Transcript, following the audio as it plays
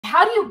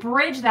how do you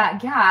bridge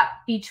that gap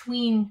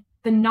between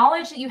the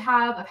knowledge that you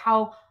have of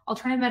how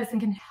alternative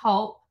medicine can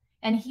help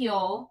and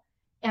heal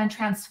and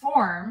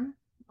transform,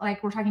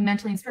 like we're talking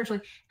mentally and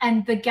spiritually,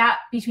 and the gap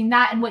between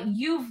that and what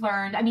you've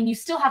learned? I mean, you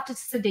still have to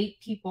sedate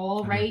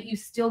people, right? You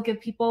still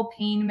give people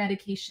pain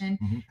medication.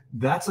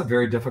 That's a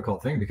very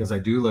difficult thing, because I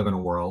do live in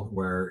a world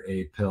where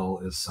a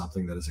pill is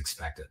something that is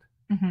expected.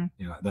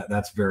 You know,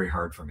 that's very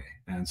hard for me.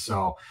 And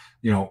so,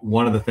 you know,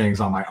 one of the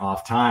things on my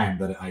off time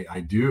that I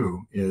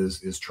do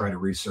is try to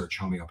research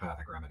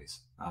homeopathic remedies.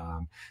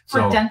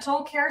 For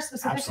dental care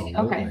specifically?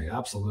 Absolutely,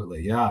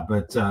 absolutely. Yeah.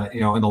 But, you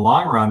know, in the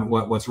long run,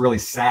 what's really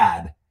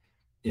sad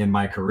in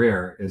my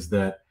career is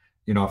that,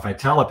 you know, if I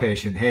tell a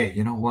patient, hey,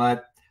 you know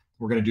what,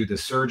 we're going to do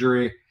this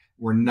surgery,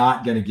 we're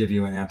not going to give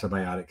you an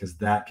antibiotic because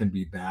that can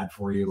be bad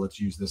for you.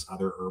 Let's use this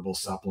other herbal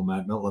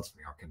supplement. Let's,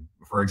 you know,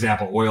 for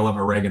example, oil of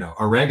oregano.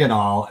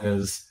 Oregano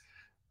is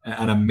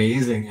an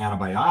amazing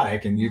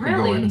antibiotic, and you can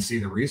go in and see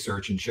the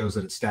research and shows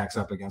that it stacks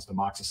up against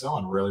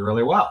amoxicillin really,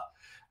 really well.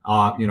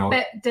 You know,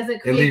 but does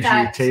it create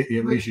that?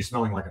 It leaves you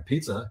smelling like a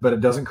pizza, but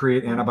it doesn't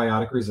create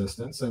antibiotic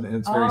resistance, and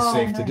it's very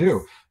safe to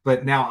do.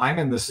 But now I'm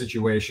in this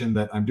situation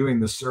that I'm doing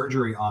the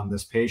surgery on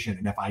this patient,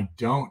 and if I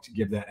don't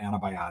give that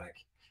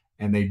antibiotic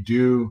and they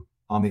do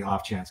on the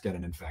off chance get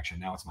an infection,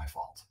 now it's my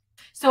fault.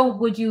 So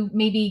would you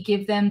maybe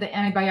give them the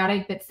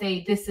antibiotic, but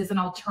say this is an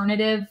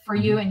alternative for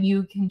you and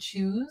you can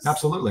choose?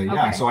 Absolutely.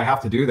 Yeah. So I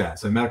have to do that.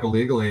 So medical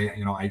legally,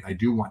 you know, I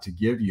do want to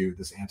give you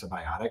this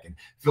antibiotic, and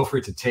feel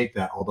free to take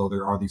that, although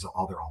there are these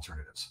other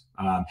alternatives.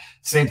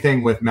 Same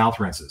thing with mouth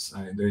rinses.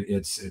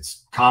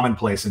 It's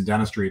commonplace in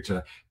dentistry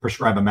to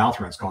prescribe a mouth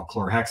rinse called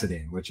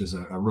chlorhexidine, which is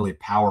a really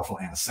powerful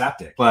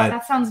antiseptic. But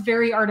that sounds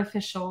very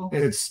artificial.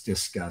 It's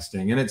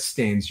disgusting, and it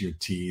stains your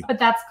teeth. But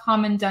that's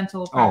common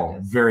dental practice.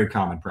 Oh, very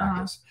common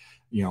practice.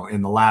 You know,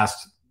 in the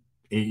last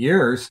 8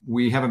 years,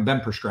 we haven't been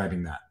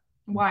prescribing that.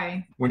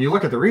 Why? When you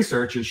look at the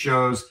research, it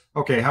shows,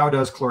 okay, how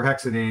does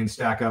chlorhexidine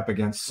stack up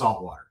against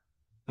salt water?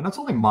 And that's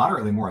only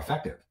moderately more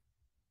effective.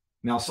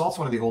 Now, salt's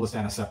one of the oldest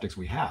antiseptics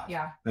we have.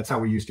 Yeah. That's how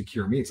we used to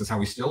cure meats. That's how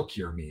we still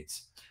cure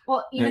meats.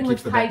 Well, even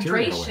with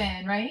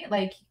hydration, right?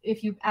 Like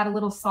if you add a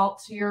little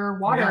salt to your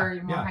water,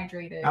 you're more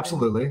hydrated.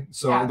 Absolutely.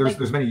 So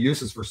there's many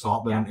uses for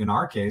salt, but in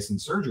our case, in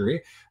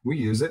surgery, we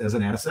use it as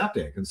an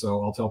antiseptic. And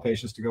so I'll tell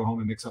patients to go home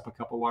and mix up a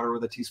cup of water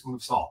with a teaspoon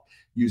of salt.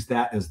 Use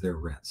that as their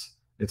rinse.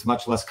 It's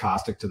much less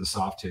caustic to the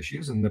soft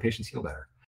tissues, and the patients heal better.